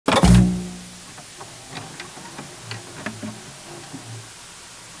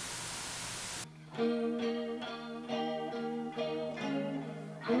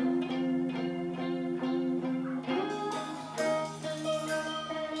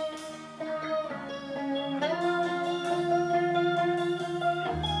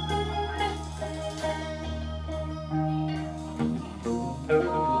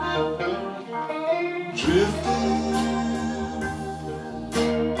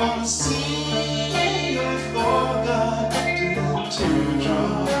a sea of forgotten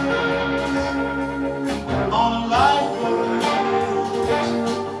teardrops, on a lifeboat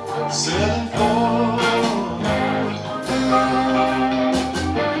sailing for your love.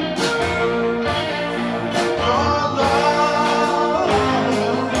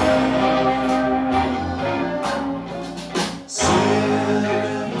 Sailing home.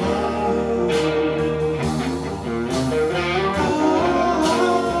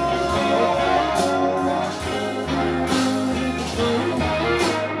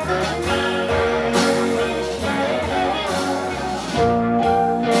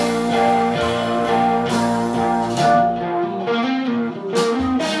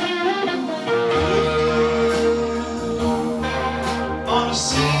 On a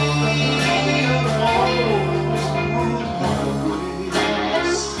sea of old memories,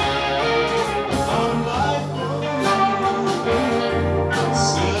 on a lifeboat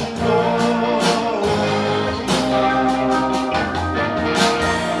sailing for your love.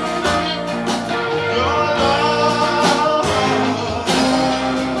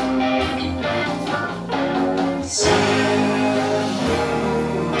 Sailing home.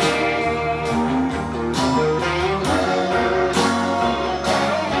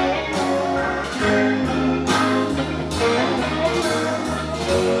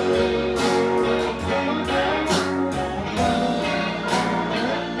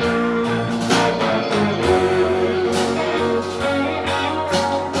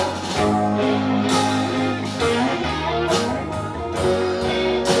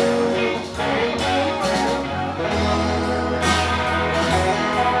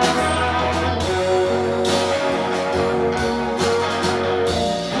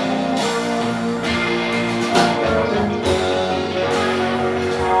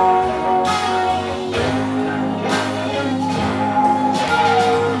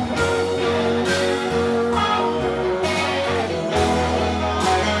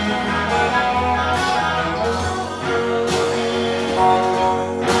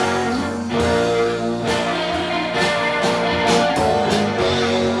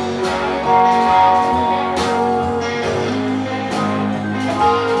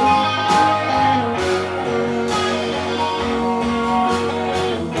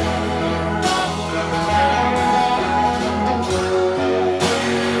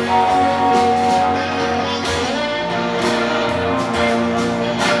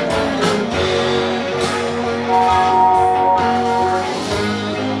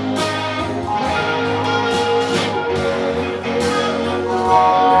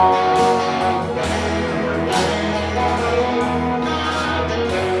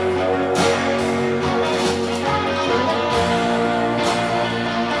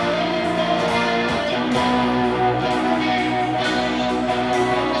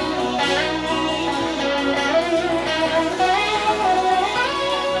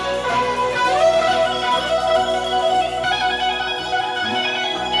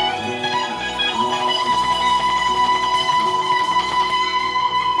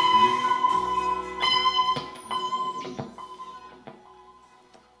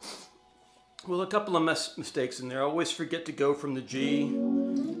 Well, a couple of mistakes in there. I always forget to go from the G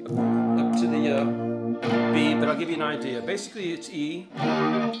up to the B, but I'll give you an idea. Basically, it's E.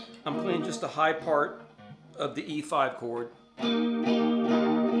 I'm playing just the high part of the E5 chord. Then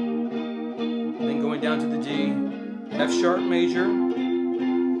going down to the D, F sharp major,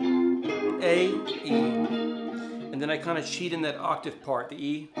 A, E. And then I kind of cheat in that octave part, the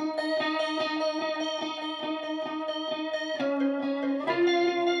E.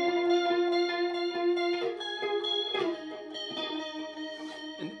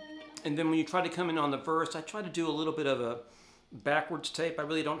 And then when you try to come in on the verse, I try to do a little bit of a backwards tape. I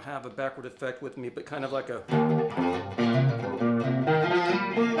really don't have a backward effect with me, but kind of like a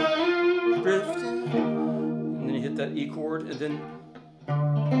drift. And then you hit that E chord, and then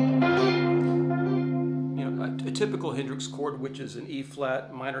a typical Hendrix chord, which is an E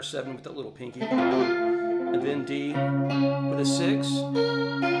flat minor 7 with that little pinky, and then D with a 6, and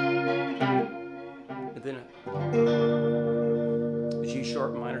then a G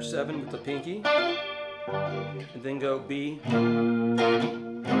sharp minor 7 with the pinky, and then go B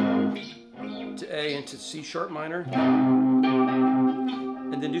to A into C sharp minor,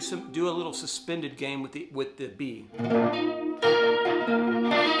 and then do a little suspended game with the B.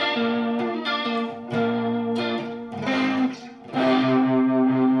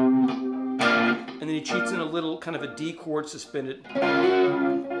 And then he cheats in a little kind of a D chord suspended.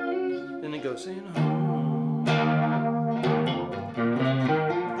 Then it goes, and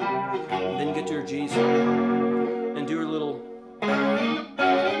then you get to your G's and do a little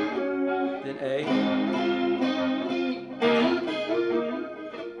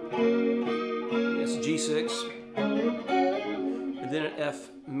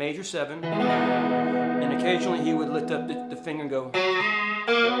major 7, and occasionally he would lift up the finger and go.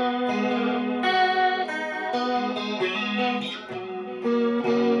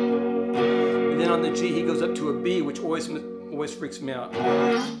 And then on the G he goes up to a B, which always freaks me out.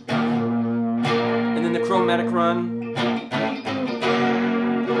 And then the chromatic run.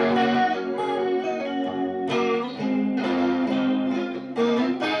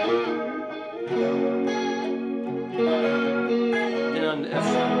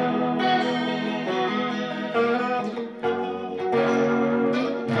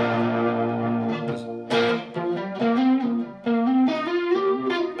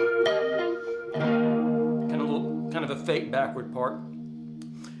 Fake backward part.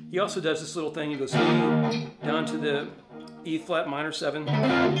 He also does this little thing. He goes E down to the E flat minor 7,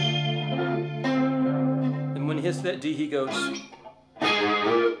 and when he hits that D, he goes.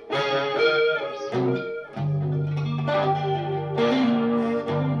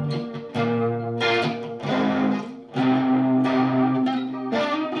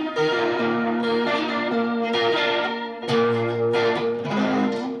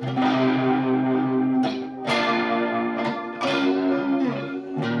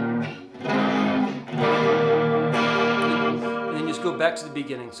 Go back to the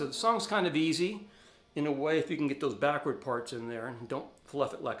beginning. So the song's kind of easy in a way if you can get those backward parts in there and don't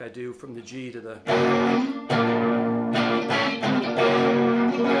fluff it like I do from the G to the.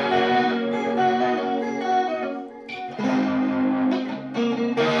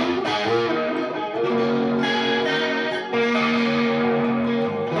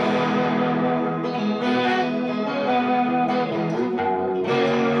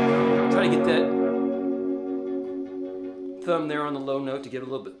 Try to get that thumb there on the low note to get a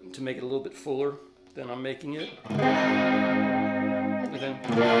little bit, to make it a little bit fuller than I'm making it.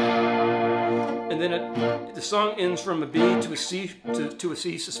 And then the song ends from a B to a C to a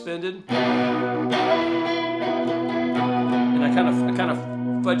C suspended. And I kind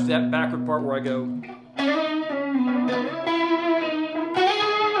of fudge that backward part where I go.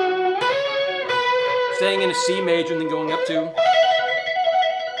 Staying in a C major and then going up to.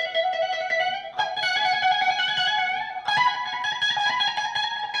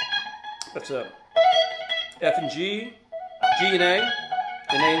 That's a F and G, G and A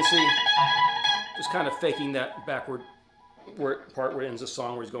and C. Just kind of faking that backward part where it ends the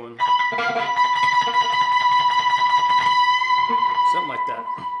song where he's going. Something like that.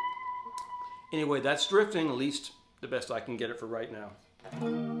 Anyway, that's drifting, at least the best I can get it for right now.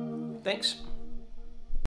 Thanks.